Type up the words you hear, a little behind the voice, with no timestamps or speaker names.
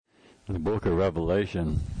In the book of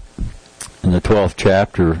Revelation, in the 12th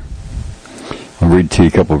chapter, I'll read to you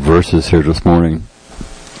a couple of verses here this morning.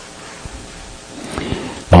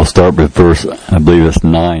 I'll start with verse, I believe it's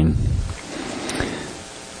 9,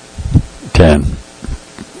 10.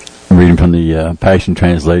 I'm reading from the Passion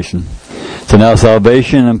Translation. So now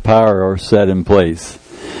salvation and power are set in place,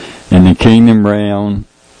 and the kingdom reign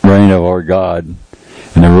of our God,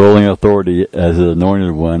 and the ruling authority as the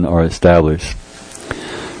anointed one are established.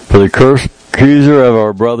 For the accuser of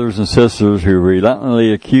our brothers and sisters who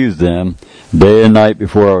relentlessly accuse them day and night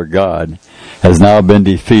before our God has now been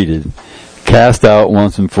defeated, cast out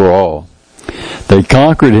once and for all. They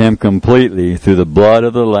conquered him completely through the blood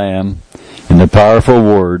of the Lamb and the powerful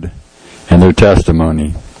word and their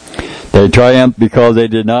testimony. They triumphed because they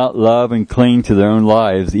did not love and cling to their own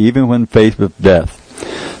lives even when faced with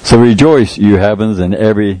death. So rejoice, you heavens and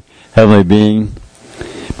every heavenly being.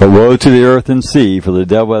 But woe to the earth and sea, for the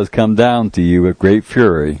devil has come down to you with great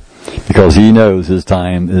fury, because he knows his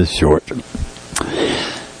time is short.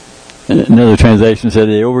 Another translation said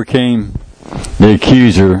they overcame the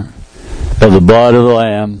accuser of the blood of the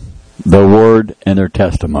Lamb, the word, and their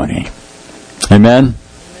testimony. Amen?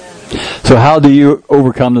 So how do you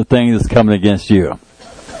overcome the thing that's coming against you?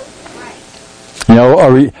 You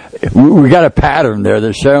know, we got a pattern there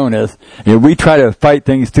that's showing us. You know, we try to fight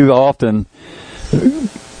things too often.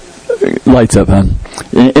 Lights up, huh?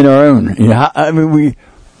 In our own. You know, I mean, we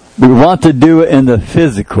want to do it in the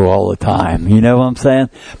physical all the time. You know what I'm saying?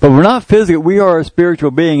 But we're not physical. We are a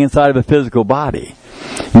spiritual being inside of a physical body.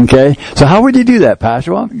 Okay? So how would you do that,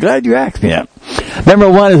 Pastor? Well, I'm glad you asked me that. Number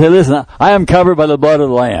one is, hey, listen, I am covered by the blood of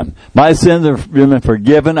the Lamb. My sins have been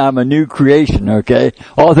forgiven. I'm a new creation, okay?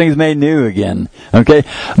 All things made new again, okay?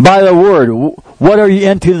 By the Word, what are you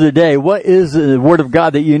into today? What is the Word of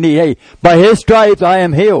God that you need? Hey, by His stripes I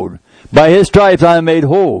am healed. By His stripes I am made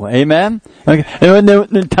whole. Amen? Okay. And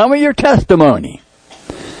then tell me your testimony.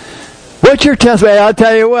 What's your testimony? I'll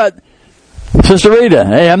tell you what. Sister Rita,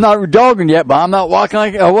 hey, I'm not jogging yet, but I'm not walking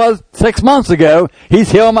like I was 6 months ago.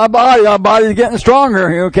 He's healing my body. My body's getting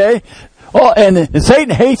stronger, okay? Oh, and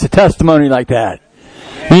Satan hates a testimony like that.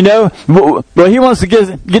 You know? Well, he wants to get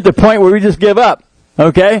to the point where we just give up,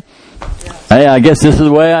 okay? Hey, I guess this is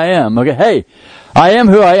the way I am, okay? Hey, I am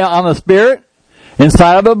who I am. I'm a spirit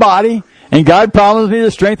inside of a body. And God promised me to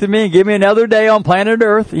strengthen me and give me another day on planet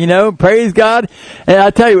Earth. You know, praise God. And I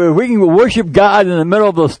tell you, if we can worship God in the middle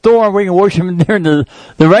of the storm, we can worship Him during the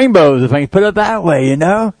rainbows, if I can put it that way, you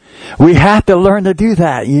know. We have to learn to do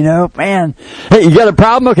that, you know. Man, hey, you got a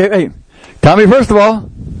problem? Okay, hey, tell me first of all,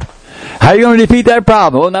 how are you going to defeat that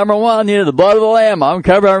problem? Well, number one, you know, the blood of the Lamb. I'm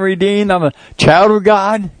covered, I'm redeemed, I'm a child of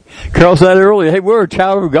God. Carol said earlier, hey, we're a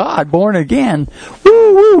child of God, born again.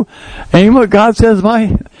 Woo, woo. And you know what God says,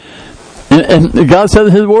 and God says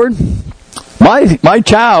in His Word, my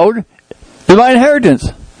child is my inheritance.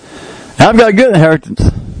 And I've got a good inheritance.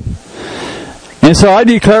 And so I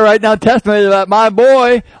declare right now testimony that my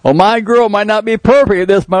boy or my girl might not be perfect at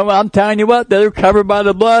this moment. I'm telling you what, they're covered by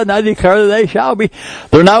the blood, and I declare that they shall be.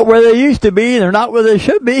 They're not where they used to be, they're not where they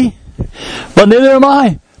should be. But neither am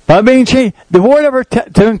I. By being changed, the word ever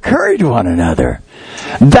to encourage one another.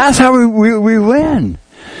 That's how we win.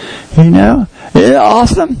 You know? Isn't it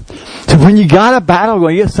awesome? So when you got a battle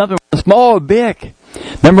going, you get something small or big.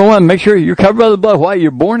 Number one, make sure you're covered by the blood. Why?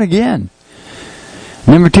 You're born again.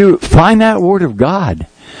 Number two, find that Word of God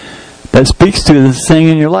that speaks to this thing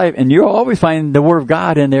in your life. And you'll always find the Word of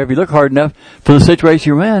God in there if you look hard enough for the situation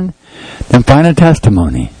you're in. Then find a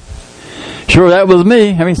testimony. Sure, that was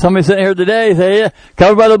me. I mean, somebody sitting here today say, yeah,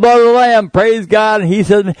 covered by the blood of the Lamb. Praise God. And He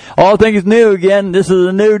said, all things new again. This is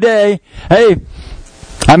a new day. Hey,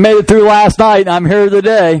 I made it through last night, and I'm here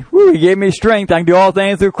today. Woo, He gave me strength. I can do all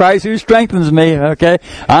things through Christ who strengthens me, okay?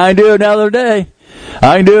 I can do it another day.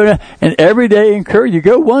 I can do it, and every day encourage you.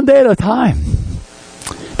 Go one day at a time.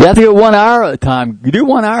 If you have to go 1 hour at a time, you do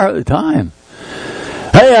 1 hour at a time.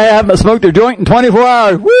 Hey, I haven't smoked a joint in 24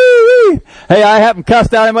 hours. Woo! Hey, I haven't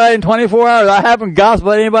cussed out anybody in 24 hours. I haven't gossiped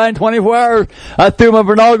anybody in 24 hours. I threw my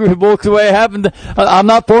pornography books away. I'm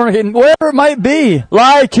not fornicating. Whatever it might be.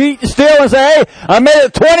 Lie, cheat, steal, and say, hey, I made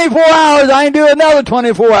it 24 hours. I can do another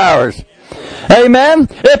 24 hours. Amen?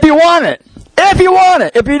 If you want it. If you want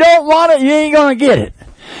it. If you don't want it, you ain't going to get it.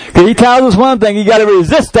 Because He tells us one thing. You got to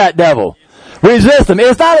resist that devil. Resist him.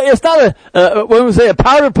 It's not when we say a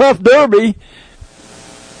powder puff derby.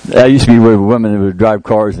 That used to be where women would drive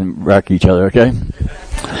cars and wreck each other, okay?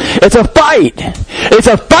 It's a fight. It's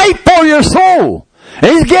a fight for your soul. And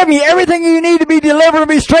He's giving you everything you need to be delivered and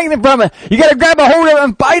be strengthened from it. You gotta grab a hold of it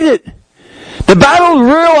and fight it. The battle's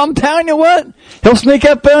real, I'm telling you what. He'll sneak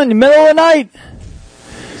up in the middle of the night.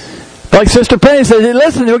 Like Sister Penny says,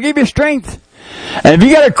 listen, he'll give you strength. And if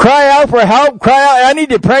you got to cry out for help, cry out, I need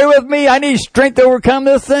to pray with me, I need strength to overcome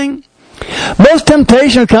this thing. Most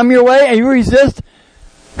temptation will come your way and you resist,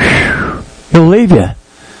 he'll leave you.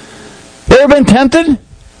 You ever been tempted?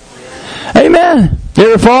 Amen.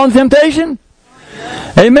 You ever fallen in temptation?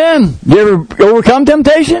 Amen. You ever overcome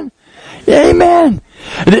temptation? Amen.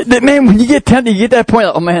 Man, when you get tempted, you get that point,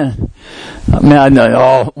 oh man, I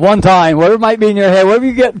know, one time, whatever might be in your head, whatever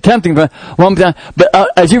you get tempting for one time,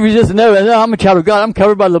 but as you resist the devil, I'm a child of God, I'm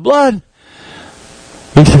covered by the blood.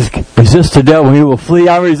 He says, resist the devil, he will flee.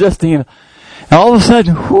 I'm resisting him. And all of a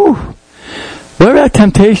sudden, whatever that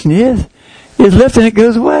temptation is lifted and it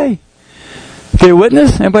goes away. Can you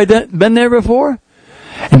witness? Anybody been there before?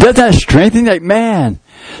 And doesn't that strengthen you? Like, man.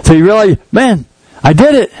 So you realize, man, I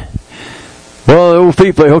did it. Well, the old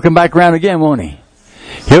feet, he'll come back around again, won't he?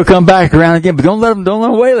 He'll come back around again, but don't let him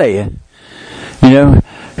waylay you. You know,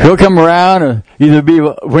 he'll come around, or either be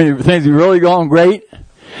when things are really going great,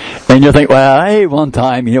 and you'll think, well, hey, one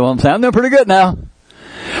time, you know what I'm saying? I'm doing pretty good now.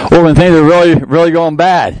 Or when things are really, really going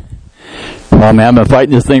bad. Well, man, I've been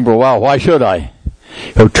fighting this thing for a while. Why should I?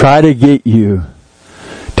 He'll try to get you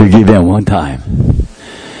to give in one time.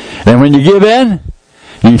 And when you give in,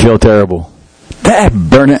 you feel terrible.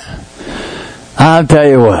 Burn it. I'll tell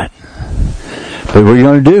you what. But what are you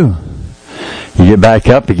going to do? You get back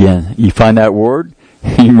up again. You find that word.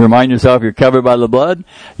 You remind yourself you're covered by the blood.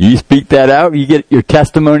 You speak that out. You get your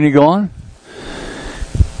testimony going.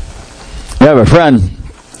 You have a friend.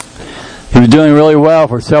 He was doing really well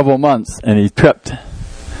for several months, and he tripped.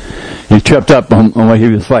 He tripped up on what he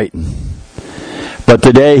was fighting. But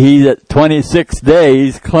today he's at 26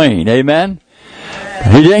 days clean. Amen?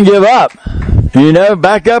 He didn't give up. You know,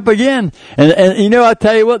 back up again. And you know, I'll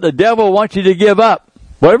tell you what, the devil wants you to give up.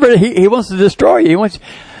 Whatever he wants to destroy you. He wants,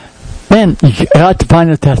 man, you got to find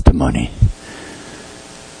a testimony.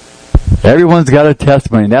 Everyone's got a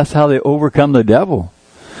testimony. That's how they overcome the devil.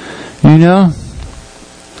 You know?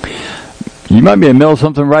 You might be in the middle of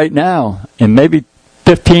something right now, and maybe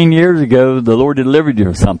 15 years ago, the Lord delivered you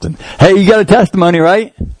of something. Hey, you got a testimony,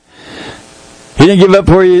 right? He didn't give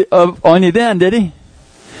up on you then, did he?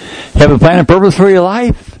 You have a plan and purpose for your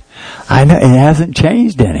life? I know, it hasn't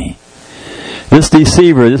changed any. This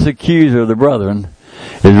deceiver, this accuser of the brethren,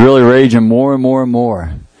 is really raging more and more and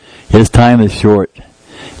more. His time is short.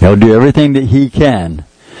 He'll do everything that he can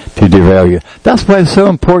to derail you. That's why it's so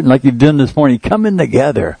important, like you've done this morning, coming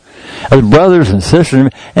together as brothers and sisters,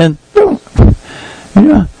 and you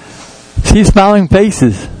know, see smiling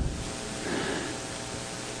faces.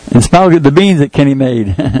 And smile at the beans that Kenny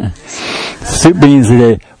made. Soup beans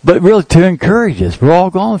today. But really to encourage us. We're all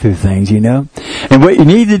going through things, you know. And what you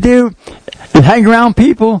need to do is hang around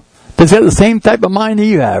people that's got the same type of mind that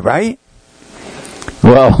you have, right?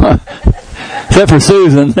 Well, except for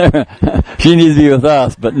Susan. She needs to be with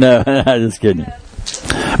us. But no, I'm just kidding.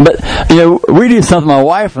 But, you know, we do something, my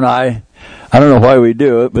wife and I don't know why we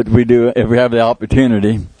do it, but we do it if we have the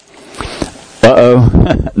opportunity.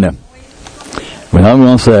 No. But I'm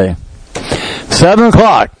going to say 7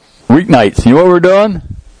 o'clock weeknights. You know what we're doing?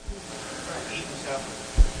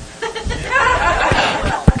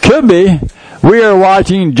 Could be. We are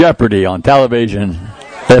watching Jeopardy on television.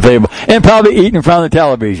 And probably eating in front of the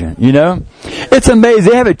television, you know? It's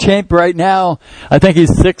amazing. They have a champ right now. I think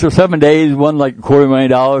he's 6 or 7 days, won like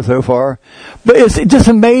 $250,000 so far. But it's just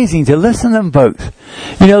amazing to listen to them folks.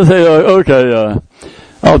 You know, they say, okay,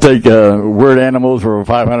 I'll take weird animals for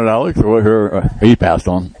 $500 or whatever. He passed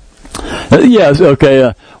on. Yes,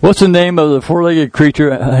 okay. What's the name of the four-legged creature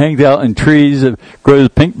that hangs out in trees that grows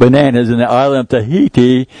pink bananas in the island of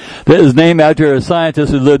Tahiti that is named after a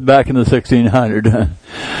scientist who lived back in the 1600s?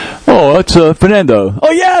 Oh, that's Fernando.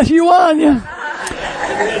 Oh, yes, you won. Yeah.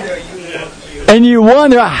 And you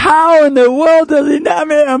wonder, how in the world does he not?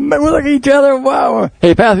 I mean, we look at each other, wow.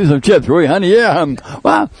 Hey, pass me some chips, Roy, honey, yeah.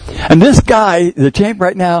 Wow. And this guy, the champ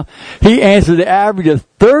right now, he answered the average of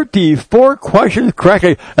 34 questions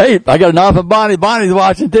correctly. Hey, I got an off of Bonnie. Bonnie's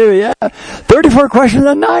watching too, yeah. 34 questions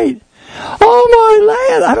a night. Oh my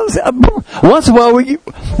land, I don't say, once in a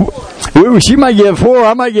while she might get 4,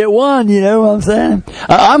 I might get 1, you know what I'm saying?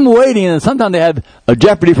 I'm waiting, and sometimes they have a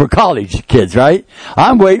Jeopardy for college kids, right?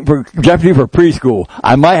 I'm waiting for Jeopardy for preschool.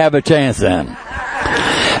 I might have a chance then.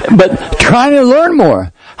 But trying to learn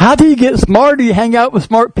more. How do you get smarter? You hang out with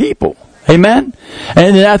smart people. Amen?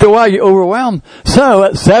 And then after a while you're overwhelmed. So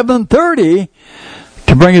at 7:30,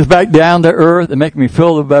 to bring us back down to earth and make me feel a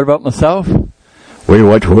little better about myself, we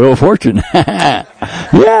watch Wheel of Fortune.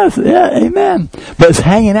 Yes, yeah, amen. But it's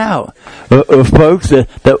hanging out with folks that,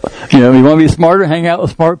 you know, you want to be smarter, hang out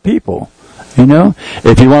with smart people. You know,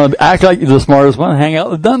 if you want to act like you're the smartest one, hang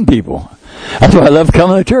out with dumb people. That's why I love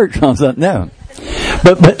coming to church. I'm saying, no.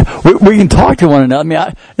 But we can talk to one another. I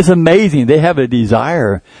mean, it's amazing. They have a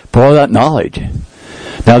desire for all that knowledge.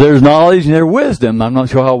 Now, there's knowledge and there's wisdom. I'm not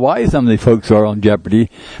sure how wise some of these folks are on Jeopardy,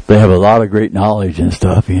 but they have a lot of great knowledge and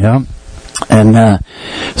stuff, you know. And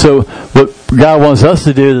so what God wants us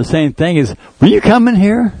to do, the same thing, is when you come in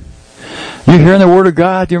here, you're hearing the Word of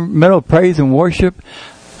God, you're in the middle of praise and worship.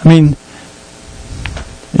 I mean,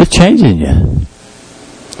 it's changing you.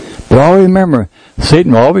 But always remember,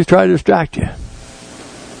 Satan will always try to distract you.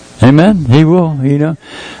 Amen? He will, you know.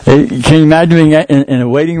 Can you imagine being in a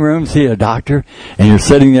waiting room, see a doctor, and you're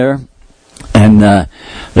sitting there, and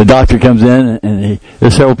the doctor comes in, and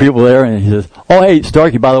there's several people there, and he says, oh, hey,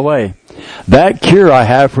 Starkey, by the way, that cure I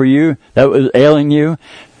have for you, that was ailing you,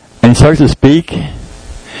 and he starts to speak,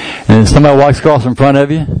 and somebody walks across in front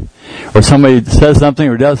of you, or somebody says something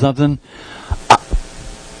or does something,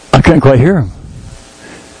 I couldn't quite hear him.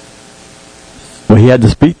 What he had to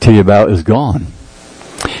speak to you about is gone.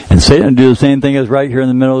 And Satan will do the same thing as right here in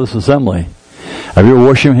the middle of this assembly. Have you ever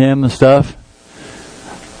worshiped him and stuff?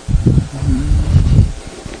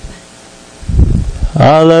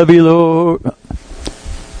 I love you, Lord.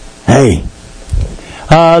 Hey.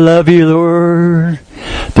 I love you, Lord.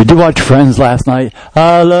 Did you watch Friends last night?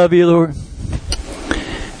 I love you, Lord.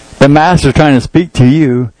 The master's trying to speak to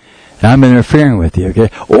you, and I'm interfering with you, okay?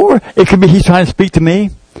 Or it could be he's trying to speak to me,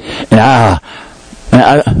 and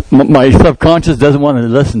my subconscious doesn't want to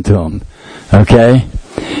listen to him, okay?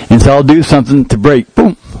 And so I'll do something to break.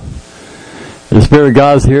 Boom. The Spirit of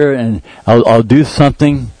God's here, and I'll do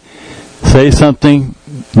something, say something,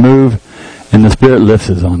 move, and the Spirit lifts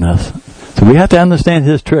us on us. So we have to understand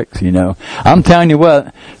his tricks, you know. I'm telling you what,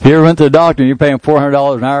 if you ever went to the doctor and you're paying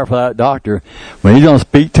 $400 an hour for that doctor, when he's going to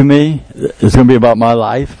speak to me, it's going to be about my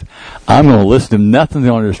life. I'm going to listen to him. Nothing's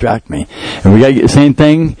going to distract me. And we got to get the same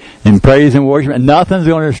thing in praise and worship. And nothing's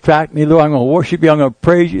going to distract me, Lord. I'm going to worship you. I'm going to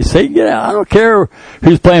praise you. Say, yeah, I don't care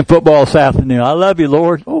who's playing football this afternoon. I love you,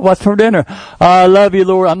 Lord. Oh, what's for dinner? I love you,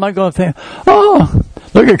 Lord. I'm not going to say, oh,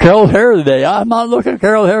 look at Carol's hair today. I'm not looking at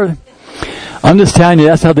Carol's hair. I'm just telling you,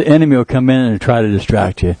 that's how the enemy will come in and try to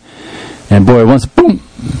distract you. And boy, once, boom.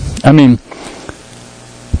 I mean,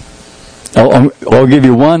 I'll give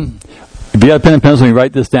you one. If you got a pen and pencil, you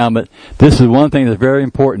write this down, but this is one thing that's very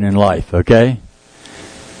important in life, okay?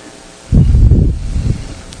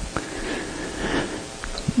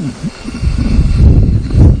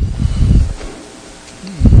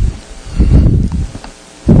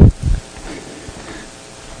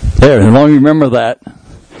 There, as long as you remember that,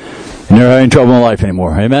 you're never having trouble in life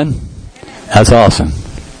anymore. Amen? That's awesome.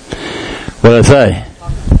 What did I say?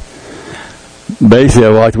 Basically, I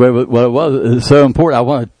walked away with what it was. It's so important. I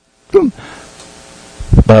wanted, boom,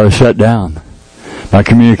 but I was shut down. My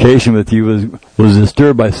communication with you was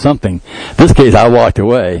disturbed by something. In this case, I walked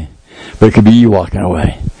away, but it could be you walking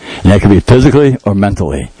away. And that could be physically or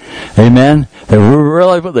mentally. Amen? They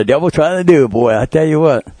realize what the devil's trying to do, boy. I tell you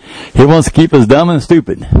what. He wants to keep us dumb and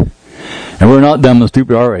stupid. And we're not dumb and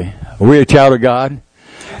stupid, are we? Are we a child of God?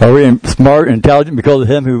 Are we smart and intelligent because of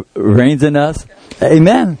him who reigns in us?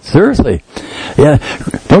 Amen. Seriously. Yeah.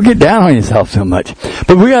 Don't get down on yourself so much.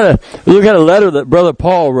 But we gotta look at a letter that Brother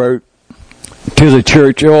Paul wrote to the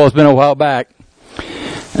church. Oh, it's been a while back.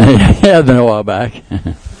 Yeah, it's been a while back.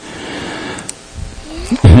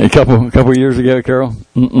 a couple years ago, Carol.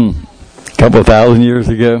 A couple of thousand years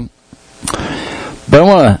ago. But I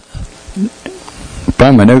want to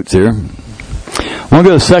find my notes here. I want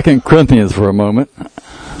to go to 2 Corinthians for a moment.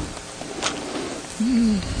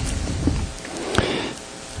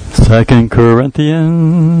 2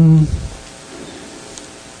 Corinthians.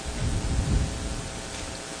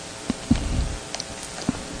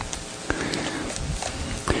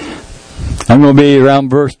 I'm going to be around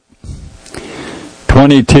verse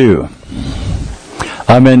 22.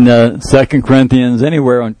 I'm in 2 Corinthians,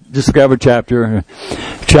 anywhere on, just grab a chapter.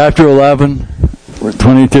 Chapter 11, verse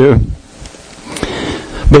 22.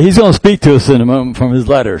 But he's going to speak to us in a moment from his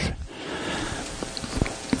letters.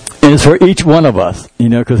 And it's for each one of us, you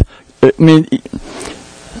know, because, I mean,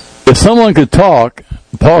 if someone could talk,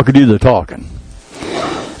 Paul could do the talking.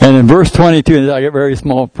 And in verse 22, I got very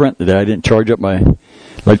small print today. I didn't charge up my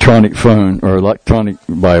electronic phone or electronic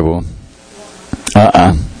Bible.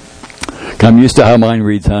 I'm used to how mine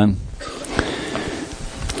reads, hon.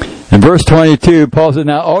 In verse 22, Paul said,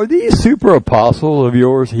 now, are these super apostles of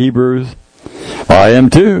yours, Hebrews? I am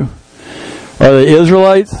too. Are they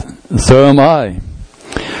Israelites? So am I.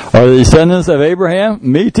 Are they descendants of Abraham?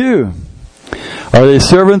 Me too. Are they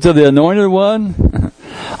servants of the Anointed One?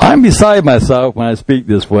 I'm beside myself when I speak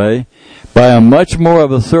this way, but I am much more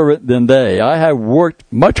of a servant than they. I have worked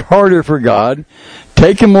much harder for God,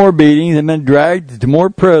 taken more beatings, and been dragged to more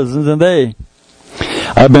prisons than they.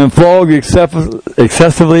 I've been flogged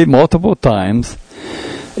excessively multiple times,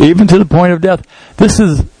 even to the point of death. This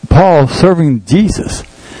is Paul serving Jesus,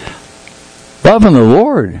 loving the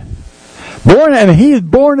Lord. He is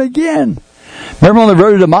born again. Remember on the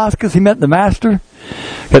road to Damascus, he met the master,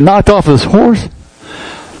 got knocked off his horse.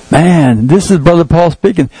 Man, this is Brother Paul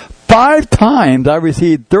speaking. 5 times I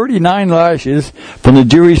received 39 lashes from the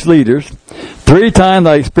Jewish leaders. 3 times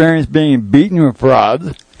I experienced being beaten with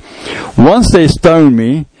rods. Once they stoned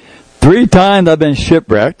me. 3 times I've been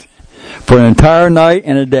shipwrecked. For an entire night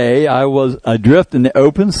and a day I was adrift in the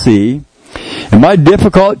open sea. In my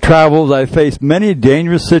difficult travels I faced many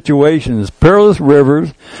dangerous situations, perilous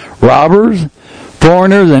rivers, robbers,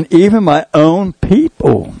 foreigners, and even my own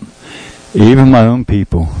people.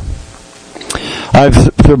 I've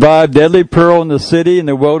survived deadly peril in the city, in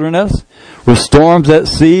the wilderness, with storms at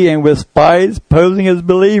sea, and with spies posing as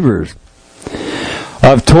believers.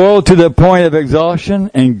 I've toiled to the point of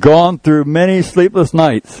exhaustion and gone through many sleepless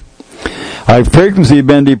nights. I've frequently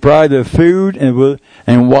been deprived of food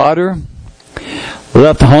and water,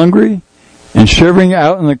 left hungry, and shivering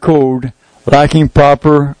out in the cold, lacking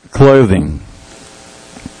proper clothing.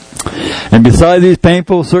 And besides these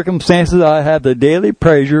painful circumstances, I have the daily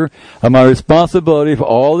pressure of my responsibility for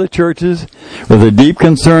all the churches, with a deep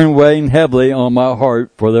concern weighing heavily on my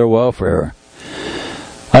heart for their welfare.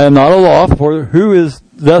 I am not aloft, for who is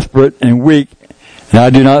desperate and weak, and I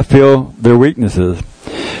do not feel their weaknesses?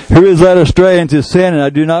 Who is led astray into sin, and I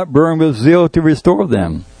do not burn with zeal to restore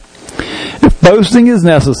them? If boasting is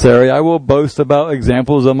necessary, I will boast about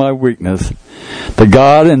examples of my weakness. The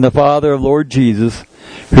God and the Father of Lord Jesus,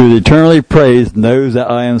 who is eternally praised, knows that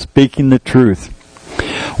I am speaking the truth.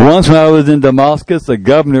 Once when I was in Damascus, the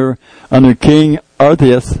governor under King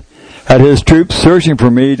Arthias had his troops searching for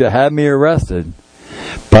me to have me arrested.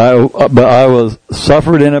 But I was stuffed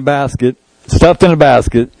in a basket,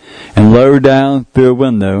 and lowered down through a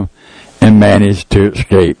window, and managed to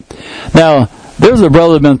escape. Now, there's a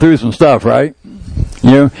brother been through some stuff, right?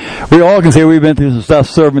 You know, we all can say we've been through some stuff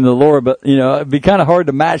serving the Lord, but, you know, it'd be kind of hard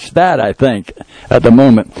to match that, I think, at the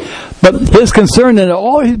moment. But his concern in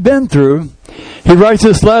all he's been through, he writes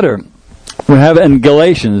this letter. We have it in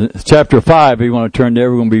Galatians chapter 5. If you want to turn there,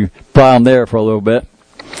 we're going to be plowing there for a little bit.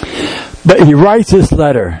 But he writes this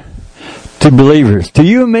letter to believers, to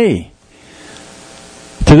you and me,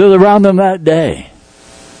 to those around them that day.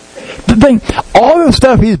 The thing, all the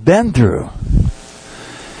stuff he's been through,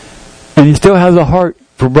 and he still has a heart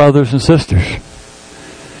for brothers and sisters.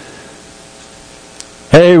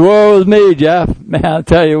 Hey, woe is me, Jeff. Man, I'll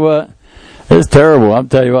tell you what, it's terrible. I'll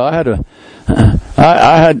tell you what,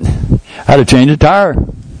 I had to change a tire.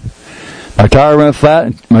 My tire went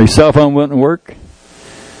flat. My cell phone wouldn't work.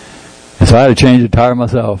 And so I had to change the tire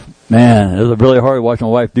myself. Man, it was really hard watching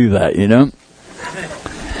my wife do that, you know?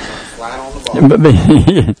 Flat on the ball.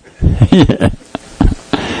 Yeah.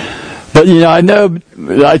 But, you know, I know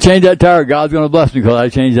I changed that tire. God's going to bless me because I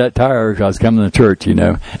changed that tire because I was coming to church, you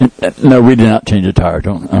know. And, no, we did not change the tire. I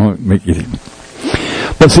don't make you.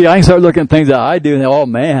 But see, I can start looking at things that I do and think, oh,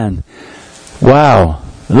 man, wow,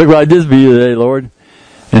 look what I did for you today, Lord.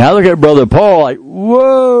 And I look at Brother Paul like,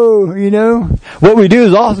 whoa, you know, what we do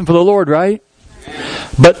is awesome for the Lord, right?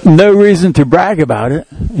 But no reason to brag about it.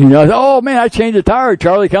 You know, oh man, I changed the tire.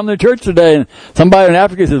 Charlie come to church today, and somebody in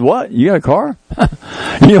Africa says, what? You got a car?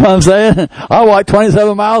 You know what I'm saying? I walked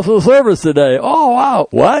 27 miles to the service today. Oh wow,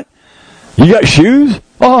 what? You got shoes?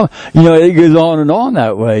 Oh, you know, it goes on and on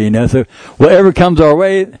that way, you know. So whatever comes our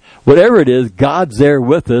way, whatever it is, God's there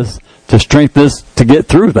with us to strengthen us to get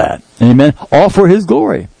through that. Amen. All for His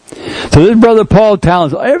glory. So this Brother Paul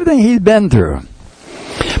tells us everything he's been through.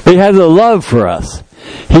 But he has a love for us.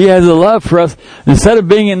 He has a love for us. Instead of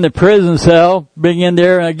being in the prison cell, being in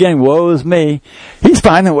there, and again, woe is me, he's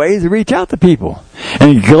finding ways to reach out to people.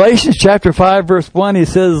 And in Galatians chapter 5, verse 1, he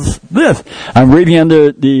says this. I'm reading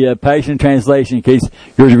under the Passion Translation in case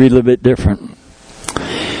yours read a little bit different.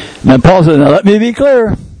 Now Paul says, now let me be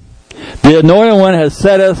clear. The Anointed One has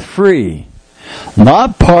set us free.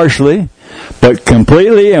 Not partially, but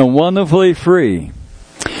completely and wonderfully free.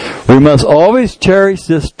 We must always cherish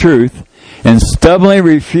this truth and stubbornly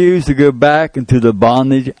refuse to go back into the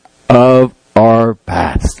bondage of our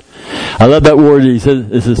past. I love that word. He says,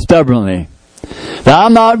 this is stubbornly. Now,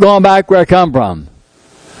 I'm not going back where I come from.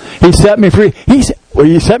 He set me free. He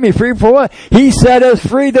set me free for what? He set us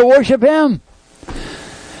free to worship Him.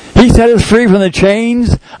 He set us free from the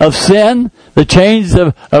chains of sin, the chains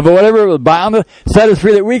of whatever was bound us, set us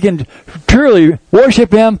free that we can truly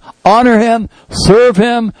worship Him, honor Him, serve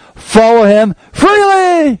Him, follow Him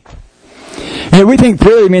freely. And we think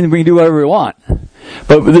freely means we can do whatever we want.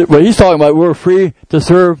 But what He's talking about, we're free to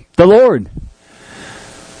serve the Lord.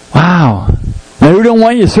 Wow. Now who don't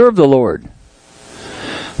want you to serve the Lord?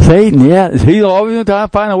 Satan, yeah. He's always going to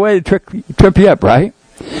find a way to trip you up, right?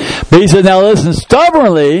 But He said, now listen,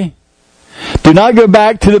 stubbornly, do not go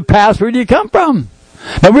back to the past where you come from.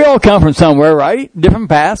 Now we all come from somewhere, right? Different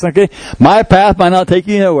paths, okay? My path might not take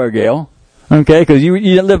you nowhere, Gail. Okay? Because you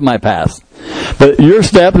didn't live my past. But your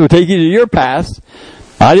steps will take you to your past.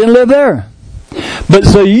 I didn't live there. But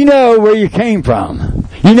so you know where you came from.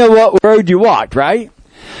 You know what road you walked, right?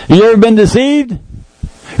 You ever been deceived?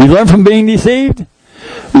 You learned from being deceived?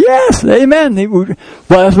 Yes, amen. Well,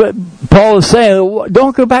 that's what Paul is saying.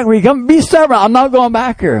 Don't go back where you come. Be stubborn. I'm not going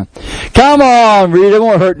back here. Come on, Reed. It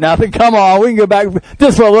won't hurt nothing. Come on. We can go back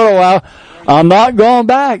just for a little while. I'm not going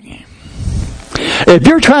back. If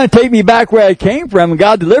you're trying to take me back where I came from and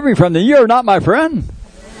God delivered me from, then you're not my friend.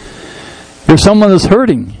 You're someone that's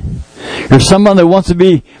hurting. You're someone that wants to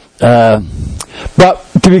be, but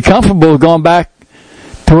to be comfortable going back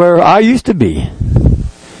to where I used to be.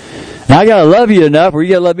 And I gotta love you enough, or you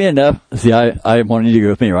gotta love me enough. See, I want you to go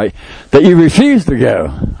with me, right? That you refuse to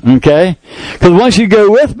go. Okay? Because once you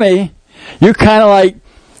go with me, you're kind of like,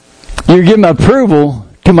 you're giving approval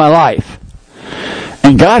to my life.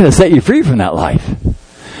 And God has set you free from that life.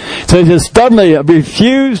 So He says, stubbornly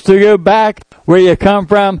refuse to go back where you come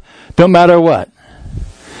from, no matter what.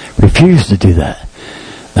 Refuse to do that.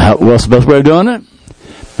 Now, what's the best way of doing it?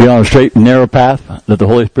 Be on a straight and narrow path. Let the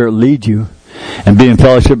Holy Spirit lead you. And be in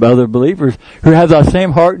fellowship with other believers who have the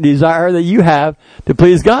same heart and desire that you have to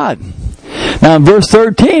please God. Now in verse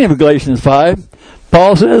 13 of Galatians 5,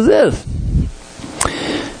 Paul says this.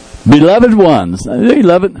 Beloved ones.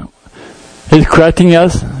 Beloved, He's correcting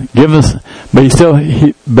us, but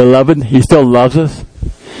beloved, He still loves us.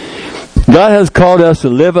 God has called us to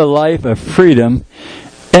live a life of freedom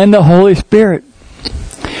in the Holy Spirit.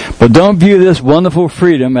 But don't view this wonderful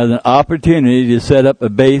freedom as an opportunity to set up a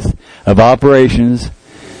base of operations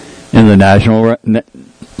in the natural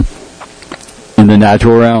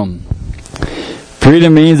realm.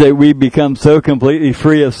 Freedom means that we become so completely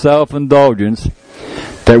free of self-indulgence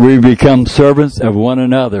that we become servants of one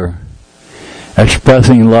another,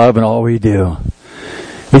 expressing love in all we do.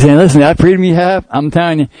 He's saying, listen, that freedom you have, I'm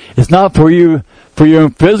telling you, it's not for you, for your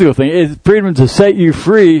own physical thing. It's freedom to set you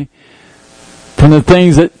free from the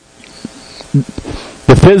things that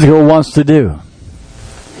the physical wants to do.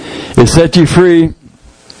 It sets you free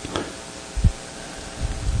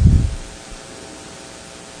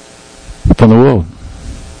from the world.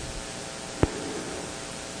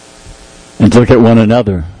 And to look at one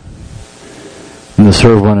another. And to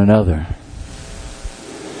serve one another.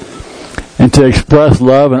 And to express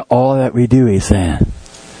love in all that we do, he's saying.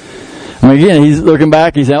 And again, he's looking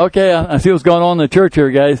back, he's saying, okay, I see what's going on in the church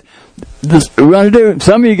here, guys. This we're going to do.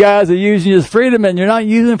 Some of you guys are using this freedom and you're not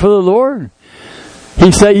using it for the Lord.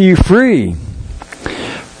 He set you free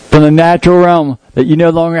from the natural realm that you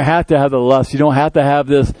no longer have to have the lust. You don't have to have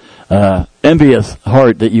this envious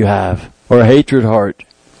heart that you have, or a hatred heart.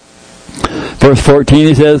 Verse 14,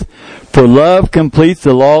 he says, for love completes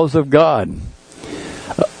the laws of God.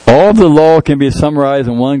 All of the law can be summarized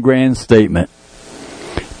in one grand statement.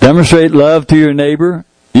 Demonstrate love to your neighbor,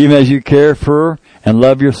 even as you care for and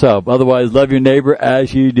love yourself. Otherwise, love your neighbor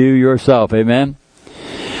as you do yourself. Amen?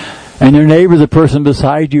 And your neighbor is the person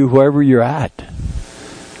beside you, wherever you're at.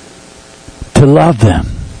 To love them.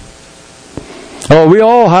 Oh, we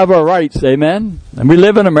all have our rights. Amen? And we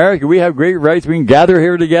live in America. We have great rights. We can gather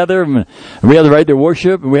here together. And we have the right to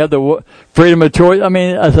worship. And we have the freedom of choice. I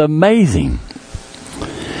mean, it's amazing.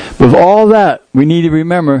 With all that, we need to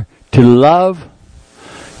remember to love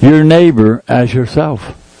your neighbor as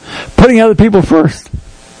yourself. Putting other people first.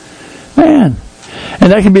 Man.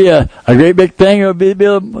 And that can be a great big thing, or it be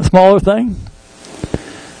a smaller thing.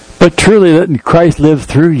 But truly, letting Christ live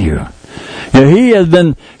through you. You know, He has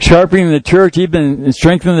been sharpening the church. He's been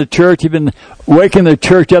strengthening the church. He's been waking the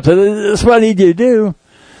church up. So this is what I need you to do.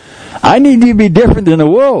 I need you to be different than the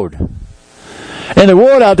world. In the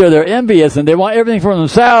world out there, they're envious and they want everything for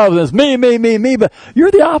themselves. It's me, me, me, me. But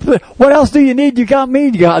you're the opposite. What else do you need? You got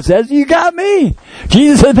me, God says. You got me.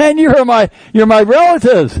 Jesus said, man, you're my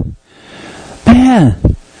relatives. Man.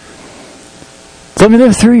 So let me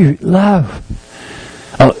live through you. Love.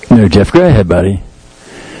 Oh, no, Jeff, go ahead, buddy.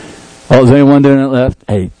 Oh, is anyone doing it left?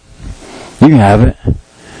 Hey, you can have it.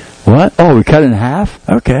 What? Oh, we cut it in half?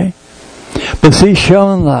 Okay. But see,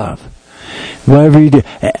 showing love. Whatever you do.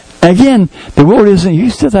 Again, the world isn't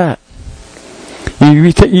used to that.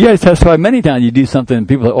 You guys testify many times. You do something and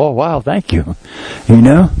people say, oh, wow, thank you. You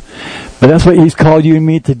know? But that's what He's called you and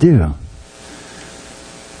me to do.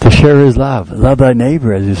 To share His love. Love thy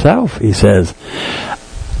neighbor as yourself, He says.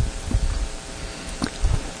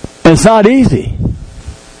 It's not easy.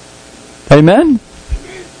 Amen?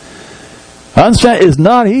 I understand it's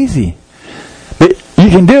not easy. But you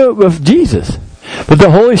can do it with Jesus. With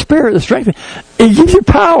the Holy Spirit, the strength. It gives you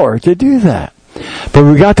power to do that. But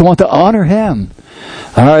we got to want to honor Him.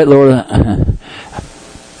 All right, Lord,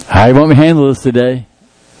 how you want me to handle this today?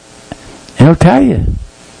 And He'll tell you.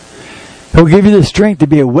 He'll give you the strength to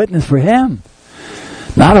be a witness for Him.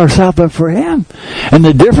 Not ourselves, but for Him. And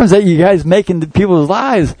the difference that you guys make in people's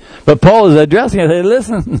lives. But Paul is addressing it. Say,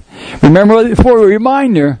 listen, remember before a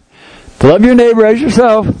reminder to love your neighbor as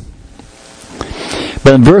yourself.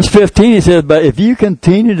 But in verse 15 he says, but if you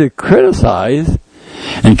continue to criticize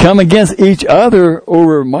and come against each other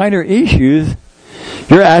over minor issues,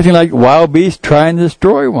 you're acting like wild beasts trying to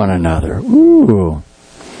destroy one another. Ooh.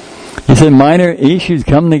 He said minor issues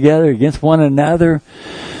come together against one another,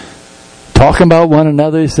 talking about one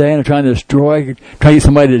another, he's saying, or trying to destroy, trying to get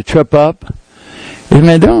somebody to trip up. He said,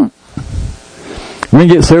 man, don't. We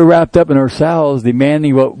get so wrapped up in ourselves,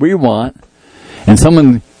 demanding what we want, and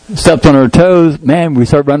someone steps on our toes, man, we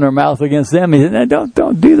start running our mouth against them. He said, no,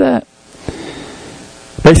 don't do that.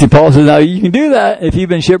 Basically, Paul says, now you can do that if you've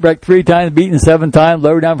been shipwrecked 3 times, beaten 7 times,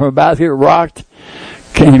 lowered down from a basket, rocked.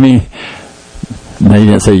 Can you mean? No, you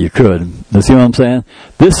didn't say you could. You see what I'm saying?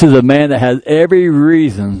 This is a man that has every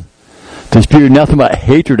reason to spew nothing but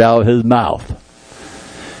hatred out of his mouth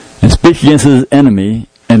and speak against his enemy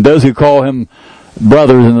and those who call him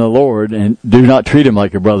brothers in the Lord and do not treat him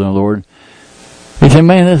like a brother in the Lord. He said,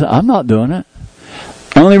 man, listen, I'm not doing it.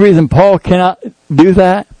 The only reason Paul cannot do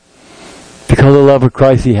that, because of the love of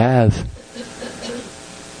Christ he has.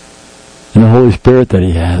 And the Holy Spirit that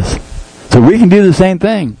he has. So we can do the same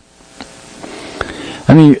thing.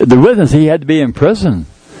 I mean, the witness, he had to be in prison.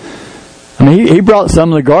 I mean, he brought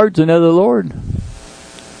some of the guards to know the Lord.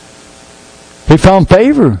 He found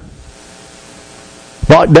favor.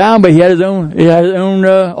 Locked down, but he had his own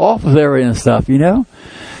office area and stuff, you know?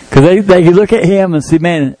 Because they could look at him and see,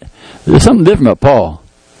 man, there's something different about Paul.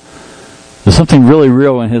 There's something really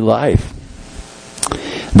real in his life.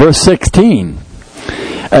 Verse 16.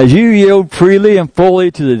 As you yield freely and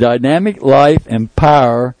fully to the dynamic life and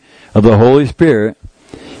power of the Holy Spirit,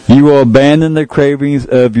 you will abandon the cravings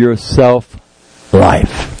of your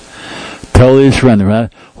self-life. Totally surrender.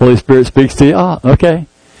 Right? Holy Spirit speaks to you. Oh, okay.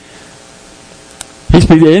 He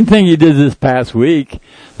speaks. Anything you did this past week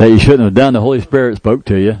that you shouldn't have done, the Holy Spirit spoke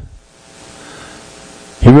to you.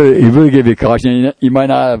 He really gave you a caution. You might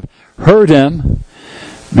not have heard Him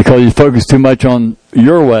because you focused too much on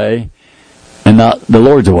your way and not the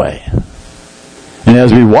Lord's way. And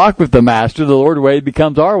as we walk with the Master, the Lord's way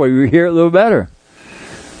becomes our way. We hear it a little better.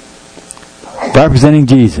 Representing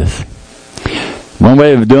Jesus. One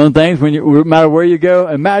way of doing things, no matter where you go,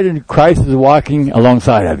 imagine Christ is walking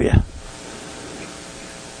alongside of you.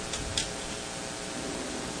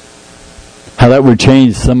 How that would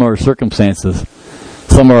change some of our circumstances,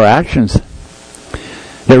 some of our actions.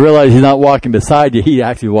 You realize He's not walking beside you, He's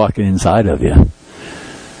actually walking inside of you.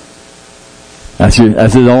 That's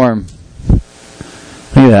His arm. Look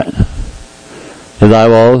at that. His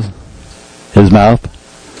eyeballs, His mouth.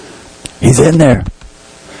 He's in there.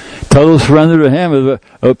 Total surrender to Him is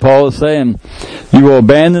what Paul is saying. You will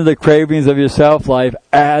abandon the cravings of your self-life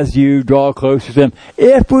as you draw closer to Him.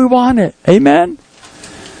 If we want it. Amen?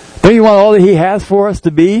 Don't you want all that He has for us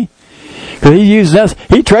to be? Because He used us.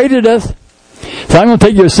 He traded us. So I'm going to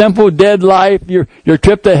take your simple, dead life, your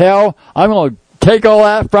trip to hell. I'm going to take all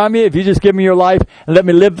that from you if you just give me your life and let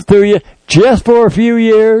me live through you just for a few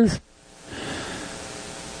years.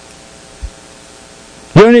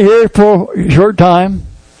 You're only here for a short time.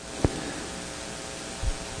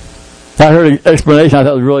 I heard an explanation I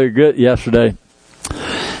thought was really good yesterday.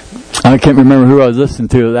 I can't remember who I was listening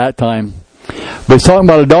to at that time. But he's talking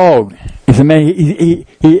about a dog. He said, man, he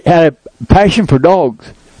had a passion for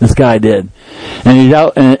dogs. This guy did. And he's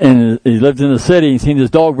out, and he lived in the city, and seen this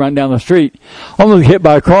dog run down the street. Almost hit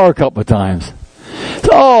by a car a couple of times. So,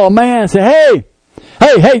 oh man, I said,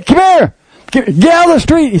 hey, come here. Get out of the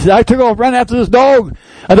street. He said, I took off running after this dog.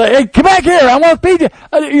 I thought, hey, come back here. I want to feed you.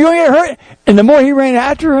 You're going to get hurt. And the more he ran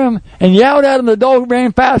after him and yelled at him, the dog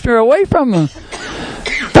ran faster away from him.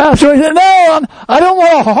 Faster. He said, no, I don't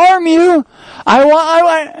want to harm you. I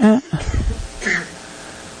want.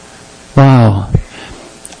 Wow.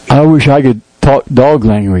 I wish I could talk dog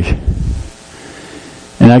language.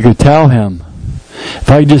 And I could tell him, if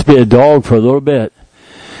I could just be a dog for a little bit,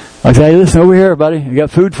 I'd say, hey, listen over here, buddy. I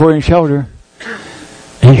got food for you and shelter.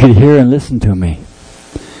 And he could hear and listen to me.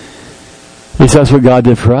 At least that's what God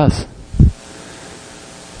did for us.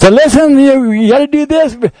 So listen, you got to do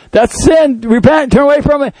this. That's sin. Repent, turn away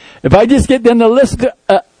from it. If I just get them to listen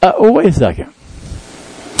to, wait a second.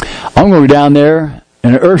 I'm going to go down there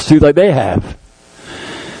in an earth suit like they have.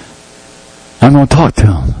 I'm going to talk to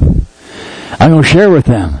them. I'm going to share with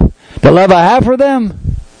them the love I have for them.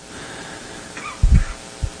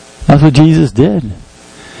 That's what Jesus did.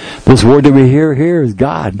 This word that we hear here is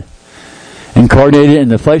God incarnated in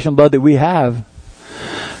the flesh and blood that we have,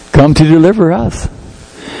 come to deliver us.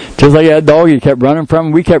 Just like that dog you kept running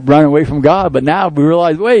from, we kept running away from God, but now we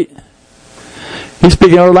realize, wait, He's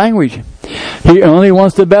speaking our language. He only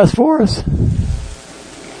wants the best for us.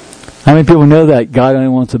 How many people know that God only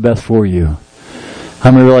wants the best for you?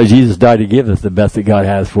 How many realize Jesus died to give us the best that God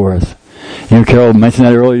has for us? You know, Carol mentioned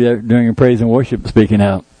that earlier during a praise and worship speaking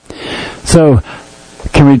out. So,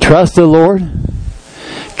 can we trust the Lord?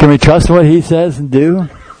 Can we trust what He says and do?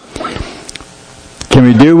 Can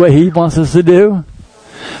we do what He wants us to do?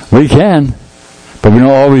 We can, but we don't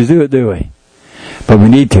always do it, do we? But we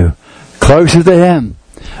need to. Closer to Him.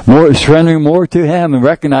 More surrendering more to Him and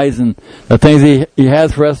recognizing the things He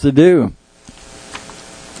has for us to do.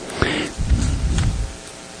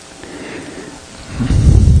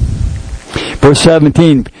 Verse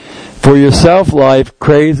 17, for your self-life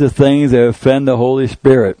craves the things that offend the Holy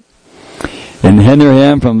Spirit and hinder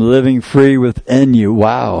Him from living free within you.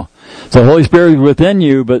 Wow. So the Holy Spirit is within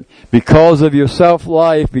you, but because of your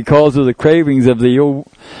self-life, because of the cravings of the old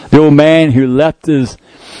man who left his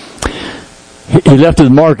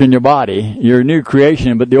mark in your body, you're a new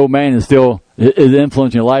creation, but the old man is still, his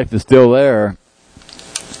influence in your life is still there.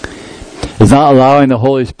 It's not allowing the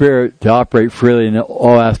Holy Spirit to operate freely in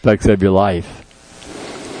all aspects of your life.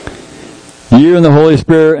 You and the Holy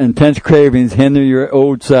Spirit intense cravings hinder your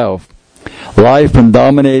old self, life from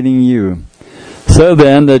dominating you. So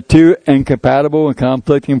then, the two incompatible and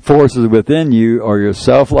conflicting forces within you are your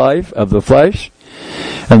self-life of the flesh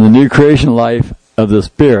and the new creation life of the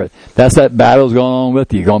Spirit. That's that battle's going on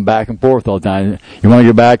with you, going back and forth all the time. You want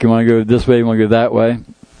to go back, you want to go this way, you want to go that way.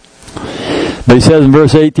 But he says in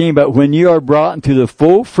verse 18, but when you are brought into the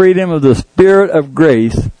full freedom of the Spirit of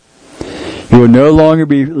grace, you will no longer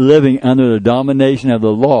be living under the domination of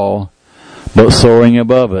the law, but soaring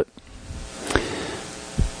above it.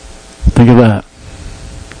 Think of that.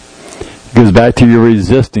 It goes back to you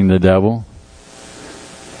resisting the devil.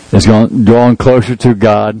 It's going drawing closer to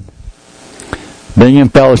God, being in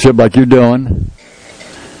fellowship like you're doing,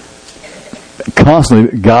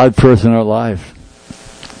 constantly God first in our life.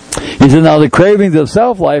 He said, now the cravings of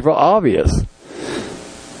self-life are obvious.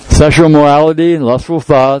 Sexual morality and lustful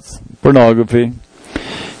thoughts, pornography,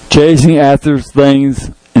 chasing after things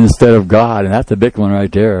instead of God. And that's a big one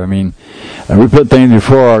right there. I mean, we put things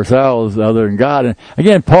before ourselves other than God. And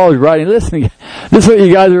again, Paul is writing, listen, this is what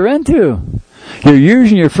you guys are into. You're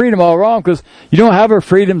using your freedom all wrong because you don't have a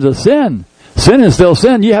freedom to sin. Sin is still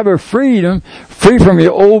sin. You have a freedom, free from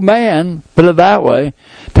your old man, put it that way,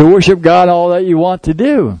 to worship God all that you want to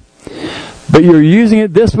do. But you're using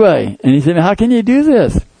it this way. And he said, how can you do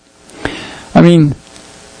this? I mean,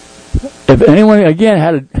 if anyone,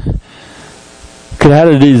 again, could have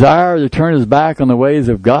had a desire to turn his back on the ways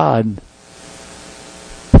of God,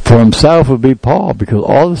 for himself would be Paul, because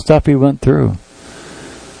all the stuff he went through.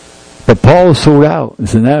 But Paul was sold out. He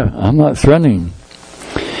said, no, I'm not surrendering.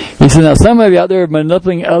 He said, now some of you out there are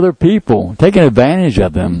manipulating other people, taking advantage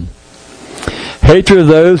of them. Hatred of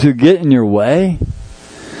those who get in your way.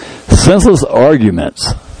 Senseless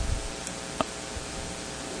arguments.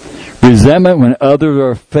 Resentment when others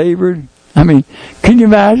are favored. I mean, can you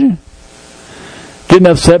imagine? Getting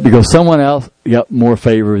upset because someone else got more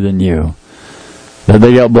favor than you. That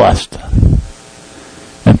they got blessed.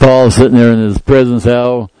 And Paul's sitting there in his prison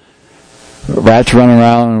cell. Rats running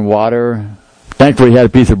around in water. Thankfully he had a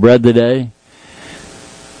piece of bread today.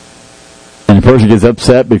 And the person gets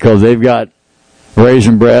upset because they've got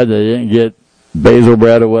raisin bread. They didn't get basil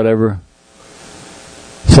bread or whatever.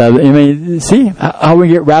 So, I mean, see how we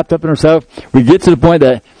get wrapped up in ourselves? We get to the point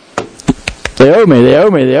that they owe me, they owe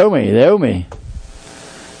me, they owe me, they owe me.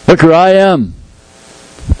 Look where I am.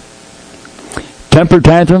 Temper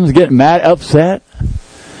tantrums, getting mad, upset,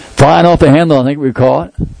 flying off the handle, I think we call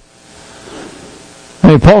it. I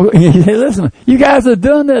mean, Paul, he said, listen, you guys are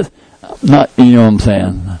doing this. Not, you know what I'm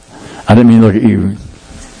saying. I didn't mean to look at you.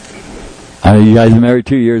 I know you guys are married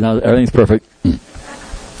 2 years now, everything's perfect.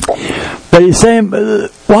 But he's saying,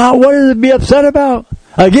 wow, what is it to be upset about?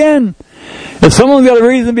 Again, If someone's got a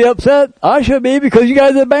reason to be upset, I should be, because you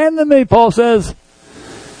guys abandoned me, Paul says.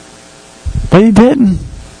 But he didn't.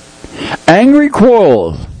 Angry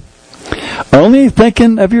quarrels. Only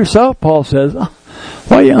thinking of yourself, Paul says.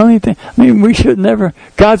 Why are you only thinking? I mean, we should never.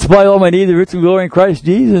 God supplied all my needs, the rich and glory in Christ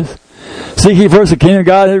Jesus. Seek ye first the kingdom of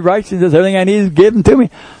God and His righteousness. Everything I need is given to me.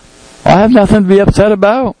 I have nothing to be upset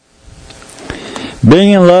about.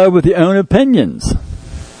 Being in love with your own opinions.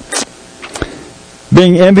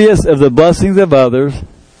 Being envious of the blessings of others.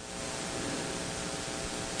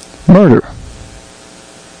 Murder.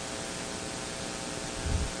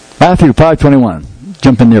 Matthew 5:21.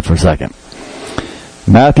 Jump in there for a second.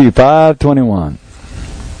 Matthew 5:21.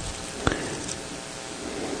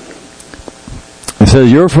 It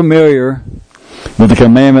says, you're familiar with the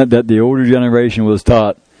commandment that the older generation was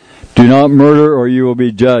taught. Do not murder or you will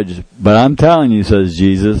be judged. But I'm telling you, says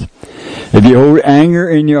Jesus, if you hold anger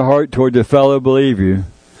in your heart towards a fellow believer,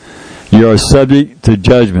 you are subject to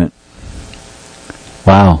judgment.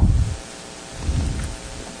 Wow.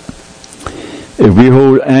 If we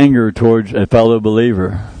hold anger towards a fellow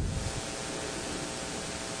believer,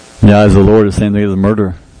 as the Lord is the same thing as a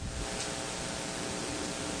murder.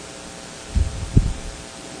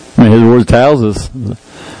 I mean, His Word tells us,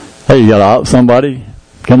 hey, you got to out somebody,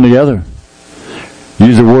 come together.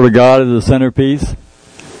 Use the Word of God as the centerpiece.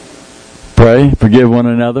 Pray, forgive one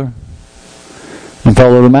another, and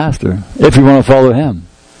follow the Master, if you want to follow Him.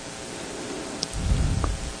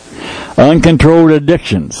 Uncontrolled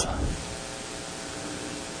addictions.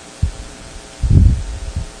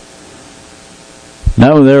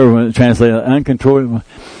 Now there when it translated uncontrolled.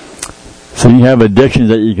 So you have addictions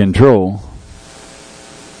that you control.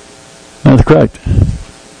 That's correct.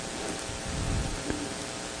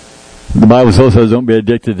 The Bible also says don't be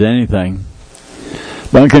addicted to anything.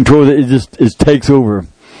 But uncontrolled, it takes over.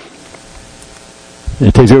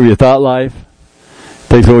 It takes over your thought life.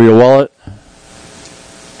 Takes over your wallet.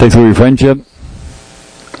 Takes over your friendship.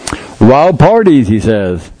 Wild parties, he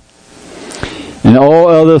says. And all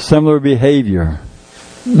other similar behavior.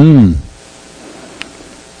 I mean,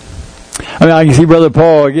 I can see Brother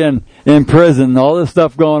Paul again in prison, all this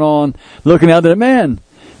stuff going on, looking out there. Man,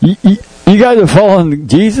 you guys are following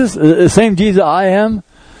Jesus, the same Jesus I am.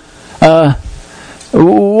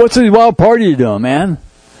 What's this wild party you doing, man?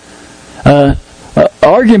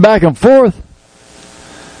 Arguing back and forth.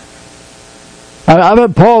 I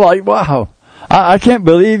bet Paul like, wow, I can't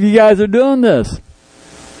believe you guys are doing this.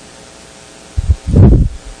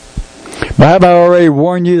 But have I already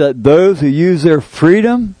warned you that those who use their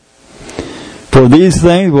freedom for these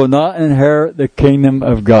things will not inherit the kingdom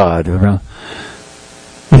of God? You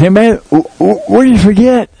say, man, what did you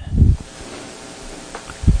forget?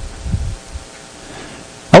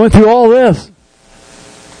 I went through all this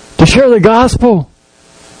to share the gospel.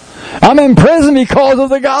 I'm in prison because of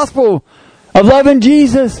the gospel of loving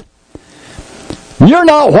Jesus. You're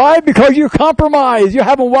not white because you're compromised. You're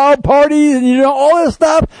having wild parties and you know all this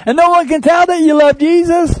stuff, and no one can tell that you love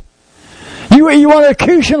Jesus. You want a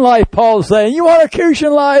Christian life, Paul's saying. You want a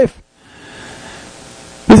Christian life.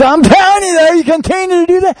 He said, I'm telling you there, you continue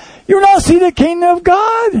to do that, you're not seeing the kingdom of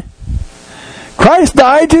God. Christ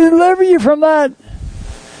died to deliver you from that.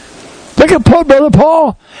 Look at Brother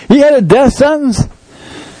Paul. He had a death sentence.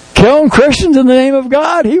 Killing Christians in the name of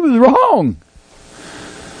God. He was wrong.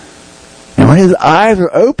 And when his eyes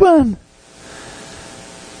were open,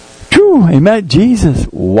 he met Jesus.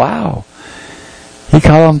 Wow. He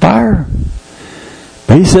caught on fire.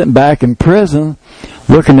 But he's sitting back in prison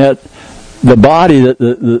looking at the body,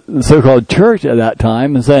 the so-called church at that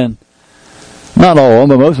time, and saying, not all of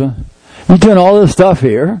them, but most of them, you're doing all this stuff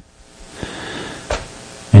here,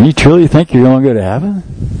 and you truly think you're going to go to heaven?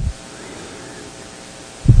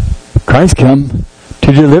 Christ came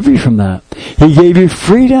to deliver you from that. He gave you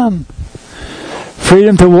freedom.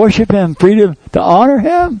 Freedom to worship Him. Freedom to honor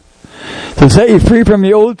Him. To set you free from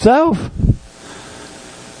your old self.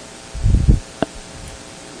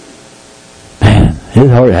 Man, his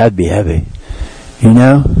heart had to be heavy. You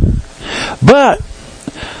know? But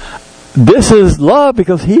this is love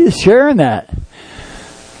because He is sharing that.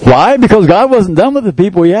 Why? Because God wasn't done with the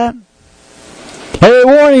people yet. Hey,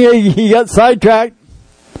 warning, he got sidetracked.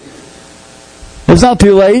 It's not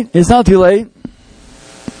too late. It's not too late.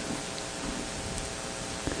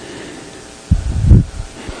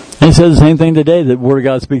 And He says the same thing today. The Word of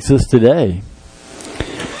God speaks to us today.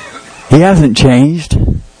 He hasn't changed.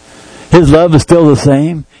 His love is still the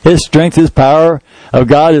same. His strength, His power of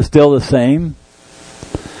God is still the same.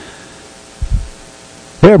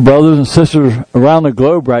 There are brothers and sisters around the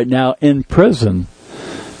globe right now in prison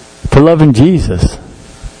for loving Jesus.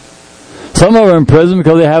 Some of them are in prison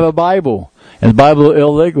because they have a Bible and the Bible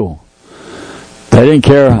illegal. They didn't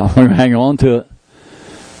care. I'm going to hang on to it.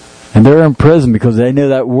 And they're in prison because they know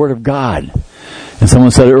that Word of God. And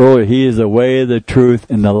someone said it earlier, He is the way, the truth,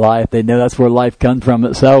 and the life. They know that's where life comes from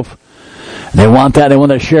itself. They want that. They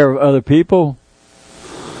want to share with other people.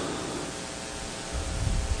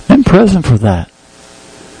 In prison for that.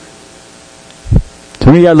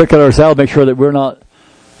 So we got to look at ourselves, make sure that we're not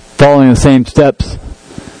following the same steps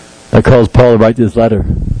that caused Paul to write this letter.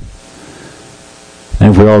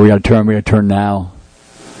 And if we are, we got to turn now.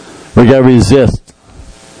 We got to resist.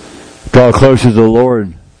 Draw closer to the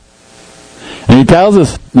Lord. And he tells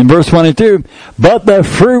us in verse 22, but the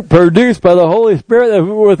fruit produced by the Holy Spirit that is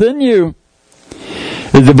within you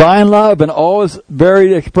is divine love in all its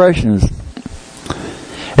varied expressions.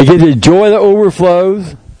 It gives you joy that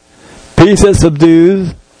overflows, peace that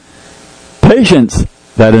subdues, patience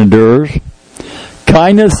that endures,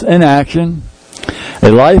 kindness in action,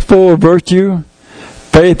 a life full of virtue,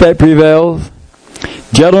 faith that prevails,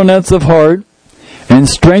 gentleness of heart, and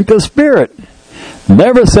strength of spirit.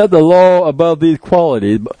 Never set the law above these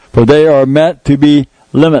qualities, for they are meant to be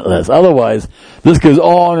limitless. Otherwise, this goes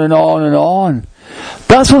on and on and on.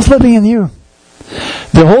 That's what's living in you.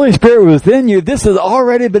 The Holy Spirit within you, this has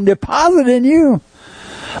already been deposited in you.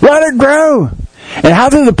 Let it grow. And how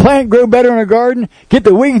does the plant grow better in a garden? Get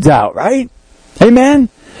the weeds out, right? Amen?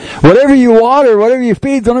 Whatever you water, whatever you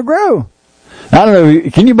feed is going to grow. I don't know,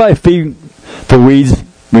 can you buy feed for weeds,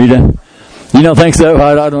 Rita? You don't think so?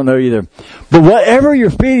 I don't know either. But whatever you're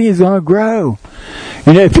feeding is going to grow.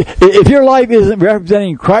 You know, if your life isn't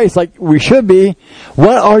representing Christ like we should be,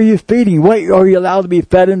 what are you feeding? What are you allowed to be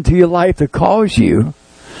fed into your life to cause you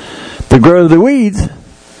to grow the weeds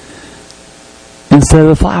instead of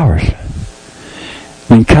the flowers?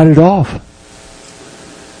 And cut it off.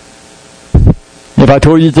 If I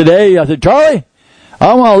told you today, I said, Charlie,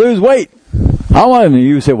 I want to lose weight. I want to,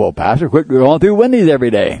 you say, well, Pastor, quit going through Wendy's every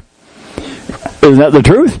day. Isn't that the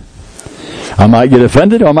truth? I might get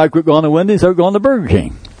offended, or I might quit going to Wendy's, start going to Burger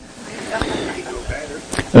King.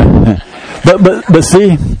 but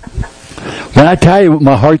see, when I tell you what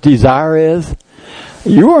my heart desire is,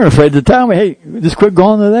 you weren't afraid to tell me, hey, just quit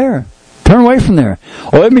going to there. Turn away from there.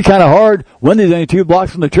 Oh, it'd be kind of hard. Wendy's only 2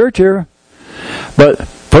 blocks from the church here. But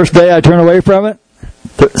first day I turn away from it.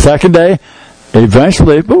 Second day,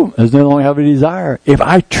 eventually, boom, there's no longer have a desire. If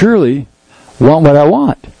I truly want what I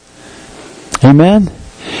want. Amen?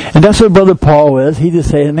 And that's what Brother Paul is. He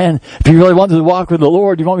just saying, man, if you really want to walk with the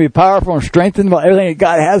Lord, you want to be powerful and strengthened by everything that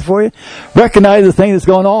God has for you, recognize the thing that's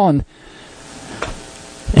going on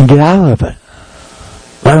and get out of it.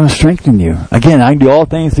 Let Him strengthen you. Again, I can do all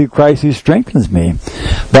things through Christ who strengthens me.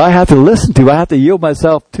 But I have to listen to, I have to yield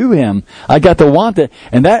myself to Him. I got to want it.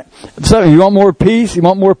 And that, so you want more peace, you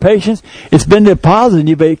want more patience, it's been deposited in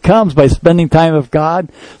you, but it comes by spending time with God,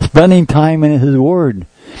 spending time in His Word.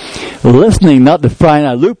 Listening, not to find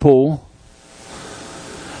a loophole.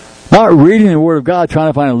 Not reading the Word of God, trying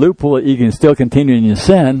to find a loophole that you can still continue in your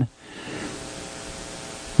sin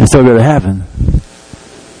and still go to heaven.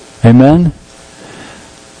 Amen?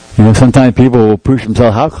 You know, sometimes people will push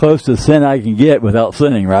themselves, how close to sin I can get without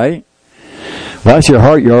sinning, right? Well, that's your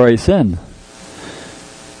heart, you already sinned.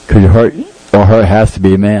 Because our heart has to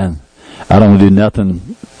be, man, I don't want to do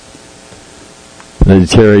nothing that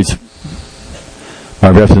deteriorates my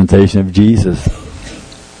representation of Jesus.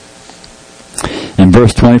 In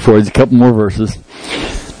verse 24, there's a couple more verses.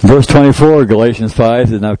 Verse 24, Galatians 5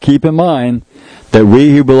 says, now keep in mind that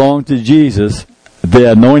we who belong to Jesus,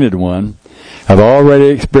 the Anointed One, have already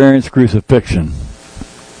experienced crucifixion.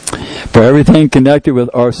 For everything connected with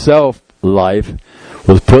our self-life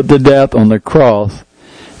was put to death on the cross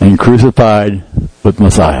and crucified with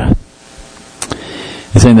Messiah.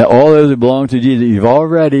 He's saying that all those who belong to Jesus, you've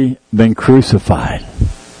already been crucified.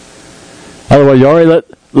 Otherwise, you already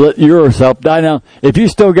let yourself die. Now, if you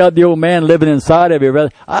still got the old man living inside of you,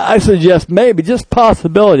 I suggest maybe, just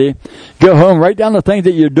possibility, go home, write down the things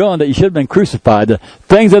that you're doing that you should have been crucified. The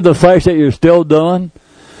things of the flesh that you're still doing.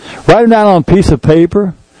 Write them down on a piece of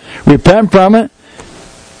paper. Repent from it.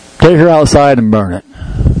 Take her outside and burn it.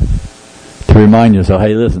 To remind yourself,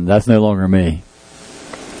 hey, listen, that's no longer me.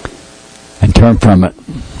 And turn from it.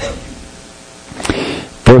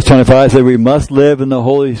 Verse 25 says we must live in the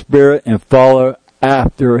Holy Spirit and follow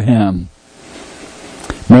after Him.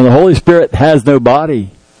 Now the Holy Spirit has no body.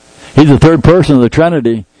 He's the third person of the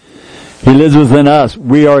Trinity. He lives within us.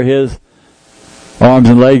 We are His arms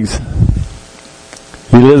and legs.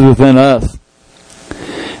 He lives within us.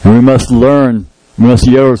 And we must learn, we must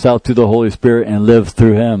yield ourselves to the Holy Spirit and live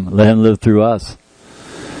through Him. Let Him live through us.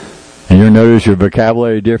 And you'll notice your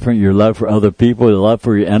vocabulary different, your love for other people, your love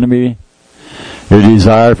for your enemy. Your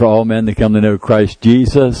desire for all men to come to know Christ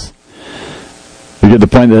Jesus. You get the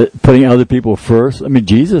point that putting other people first. I mean,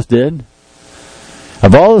 Jesus did.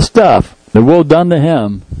 Of all the stuff the world done to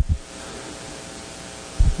him,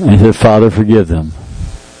 and he said, Father, forgive them.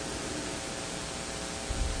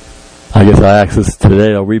 I guess I ask us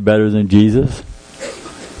today, are we better than Jesus?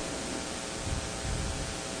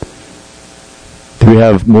 Do we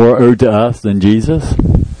have more owed to us than Jesus?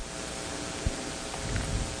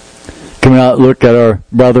 Can we not look at our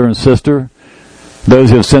brother and sister, those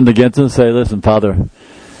who have sinned against us, and say, listen, Father,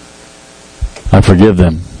 I forgive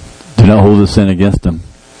them. Do not hold the sin against them.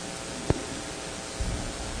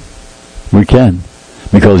 We can,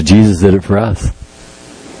 because Jesus did it for us.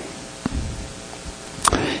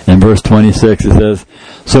 In verse 26 it says,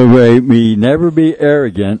 so we never be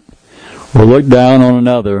arrogant or look down on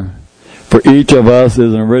another, for each of us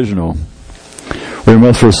is an original. We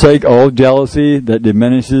must forsake all jealousy that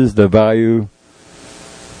diminishes the value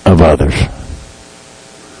of others.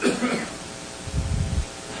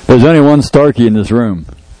 There's only one Starkey in this room.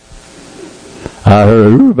 I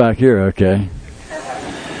heard ooh back here, okay.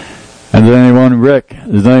 And there's only one Rick.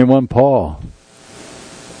 There's only one Paul.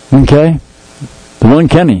 Okay? The one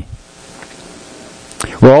Kenny.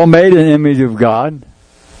 We're all made in the image of God.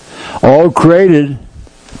 All created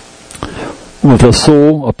with a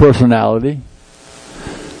soul, a personality.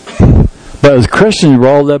 But as Christians, we're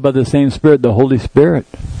all led by the same Spirit, the Holy Spirit.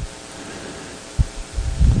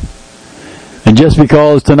 And just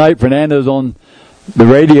because tonight Fernando's on the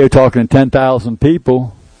radio talking to 10,000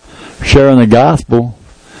 people, sharing the gospel,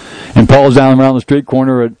 and Paul's down around the street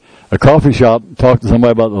corner at a coffee shop talking to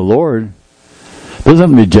somebody about the Lord, there's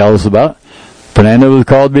nothing to be jealous about. Fernando was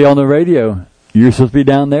called to be on the radio. You're supposed to be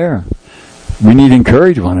down there. We need to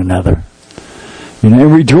encourage one another. You know,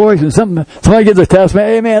 and rejoice. And somebody gets a testimony.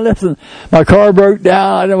 Hey man, listen, my car broke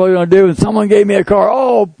down. I don't know what I'm going to do. And someone gave me a car.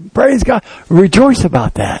 Oh, praise God. Rejoice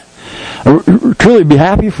about that. Truly be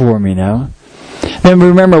happy for them, you know. And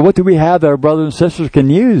remember, what do we have that our brothers and sisters can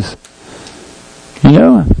use? You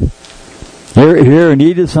know, you're in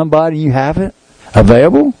need of somebody, you have it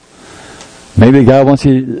available. Maybe God wants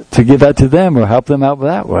you to give that to them or help them out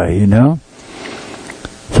that way, you know.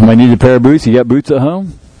 Somebody needs a pair of boots. You got boots at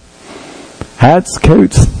home? Hats,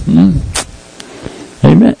 coats.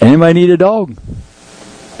 Amen. Anybody need a dog?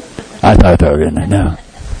 I thought that was in there. No.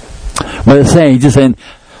 But it's saying, just saying,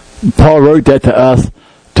 Paul wrote that to us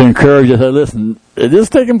to encourage us. Listen, is this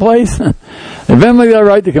taking place? If anybody got a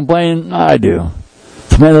right to complain, I do.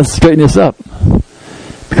 So man, let's straighten this up.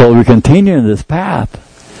 Because we continue in this path,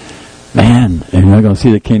 man, and you're not going to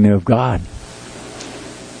see the kingdom of God.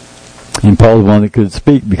 And Paul's one that could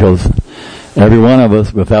speak, because every one of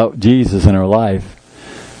us, without Jesus in our life,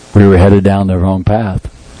 we were headed down the wrong path.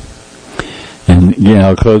 And again,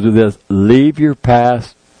 I'll close with this. Leave your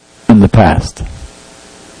past in the past.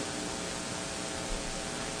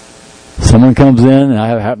 Someone comes in, and I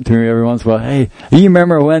have it happen to me every once in a while. Hey, you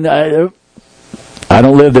remember when I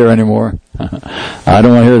don't live there anymore. I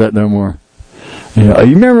don't want to hear that no more. You know,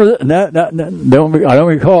 you remember that? I don't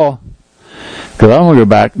recall. Because I don't want to go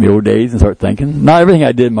back to the old days and start thinking. Not everything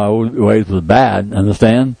I did in my old ways was bad,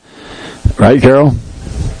 understand? Right, Carol?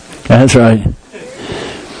 That's right.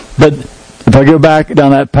 But if I go back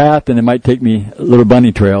down that path, then it might take me little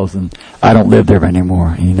bunny trails, and I don't live there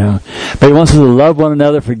anymore, you know. But he wants us to love one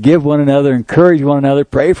another, forgive one another, encourage one another,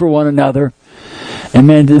 pray for one another. And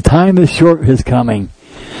man, the time is short, his coming.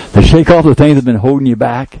 To shake off the things that have been holding you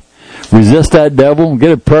back. Resist that devil.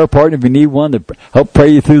 Get a prayer partner if you need one to help pray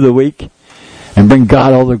you through the week. And bring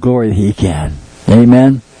God all the glory that he can.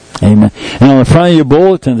 Amen? Amen. And on the front of your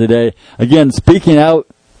bulletin today, again, speaking out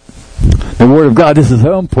the Word of God. This is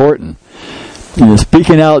so important. You know,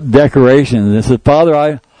 speaking out declarations. It says,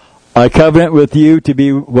 Father, I covenant with you to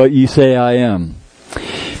be what you say I am.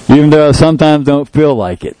 Even though I sometimes don't feel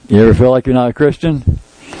like it. You ever feel like you're not a Christian?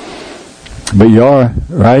 But you are,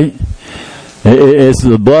 right? It's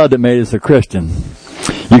the blood that made us a Christian.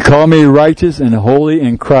 You call me righteous and holy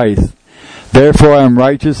in Christ. Therefore I am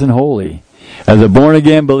righteous and holy. As a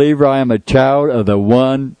born-again believer, I am a child of the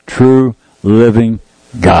one true living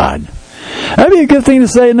God. That'd be a good thing to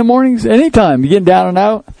say in the mornings, anytime. You get down and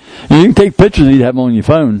out. You can take pictures, you have them on your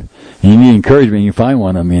phone. You need encouragement, you can find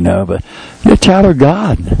one of them, you know. But you're a child of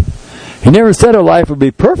God. He never said our life would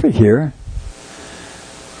be perfect here.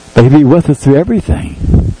 But he'd be with us through everything.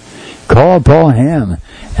 Call upon him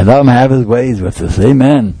and let him have his ways with us.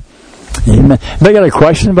 Amen. Amen. Anybody got a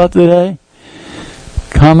question about today?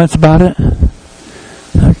 Comments about it?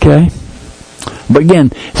 Okay. But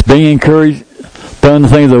again, it's being encouraged, throwing the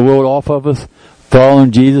things of the world off of us,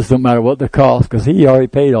 following Jesus no matter what the cost, because He already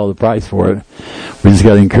paid all the price for it. We just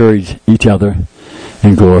got to encourage each other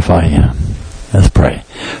and glorify Him. Let's pray.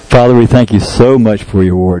 Father, we thank You so much for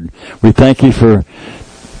Your word. We thank You for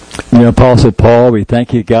Apostle Paul. We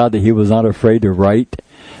thank You, God, that he was not afraid to write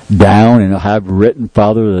down and have written,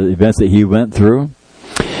 Father, the events that he went through.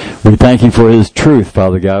 We thank You for his truth,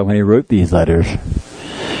 Father God, when he wrote these letters.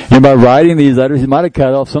 And by writing these letters, he might have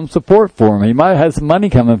cut off some support for him. He might have had some money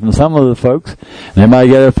coming from some of the folks, and they might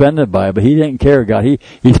get offended by it, but he didn't care, God. He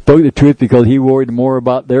spoke the truth because he worried more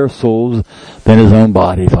about their souls than his own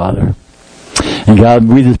body, Father. And God,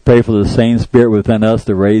 we just pray for the same spirit within us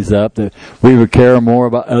to raise up, that we would care more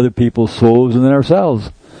about other people's souls than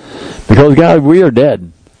ourselves. Because God, we are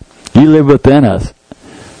dead. You live within us.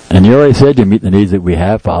 And You already said You meet the needs that we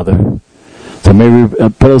have, Father. So may we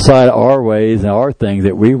put aside our ways and our things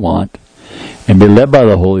that we want and be led by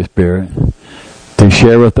the Holy Spirit to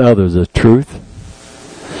share with others the truth.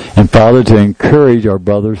 And Father, to encourage our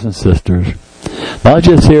brothers and sisters, not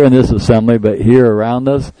just here in this assembly, but here around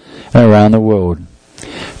us and around the world.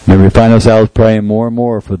 May we find ourselves praying more and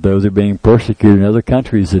more for those who are being persecuted in other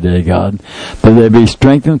countries today, God, that they be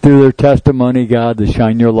strengthened through their testimony, God, to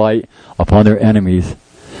shine Your light upon their enemies,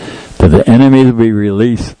 that the enemies will be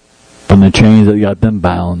released from the chains that got them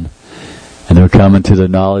bound, and they'll come into the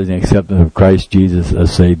knowledge and acceptance of Christ Jesus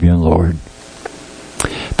as Savior and Lord.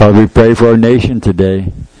 Father, we pray for our nation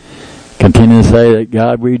today. Continue to say that,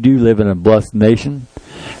 God, we do live in a blessed nation.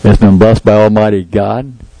 It's been blessed by Almighty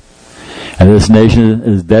God. And this nation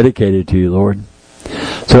is dedicated to You, Lord.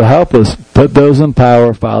 So help us put those in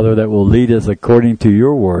power, Father, that will lead us according to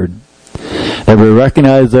Your word. That we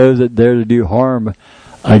recognize those that dare to do harm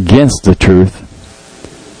against the truth.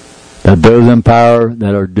 That those in power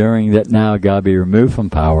that are doing that now, God, be removed from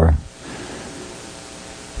power.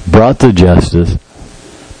 Brought to justice.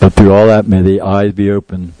 But through all that, may the eyes be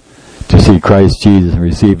open to see Christ Jesus and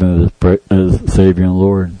receive Him as Savior and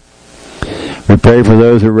Lord. We pray for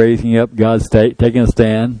those who are raising up, God, taking a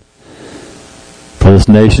stand for this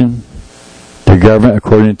nation, the government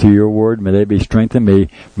according to Your word. May they be strengthened. May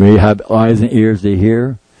we have eyes and ears to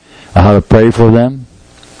hear how to pray for them.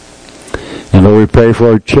 And Lord, we pray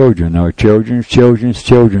for our children, our children's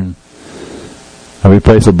children. And we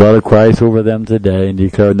place the blood of Christ over them today and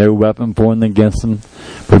declare no weapon formed against them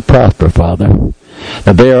would prosper, Father.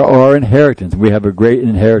 That they are our inheritance. We have a great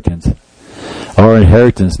inheritance. Our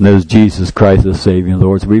inheritance knows Jesus Christ as Savior and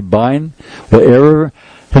Lord. So we bind whatever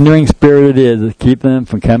hindering spirit it is that keep them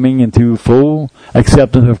from coming into full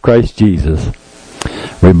acceptance of Christ Jesus.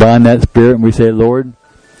 We bind that spirit and we say, Lord,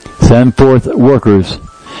 send forth workers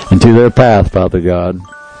into their path, Father God,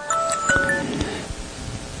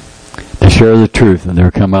 to share the truth and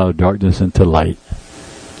they'll come out of darkness into light.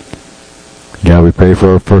 God, we pray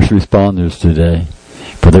for our first responders today,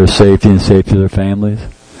 for their safety and safety of their families,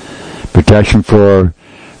 protection for our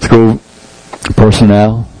school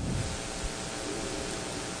personnel,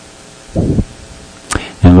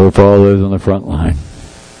 and Lord, for all those on the front line.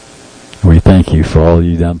 We thank You for all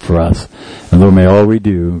You've done for us. And Lord, may all we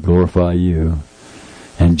do glorify You.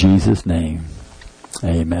 In Jesus' name,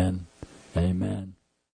 amen. Amen.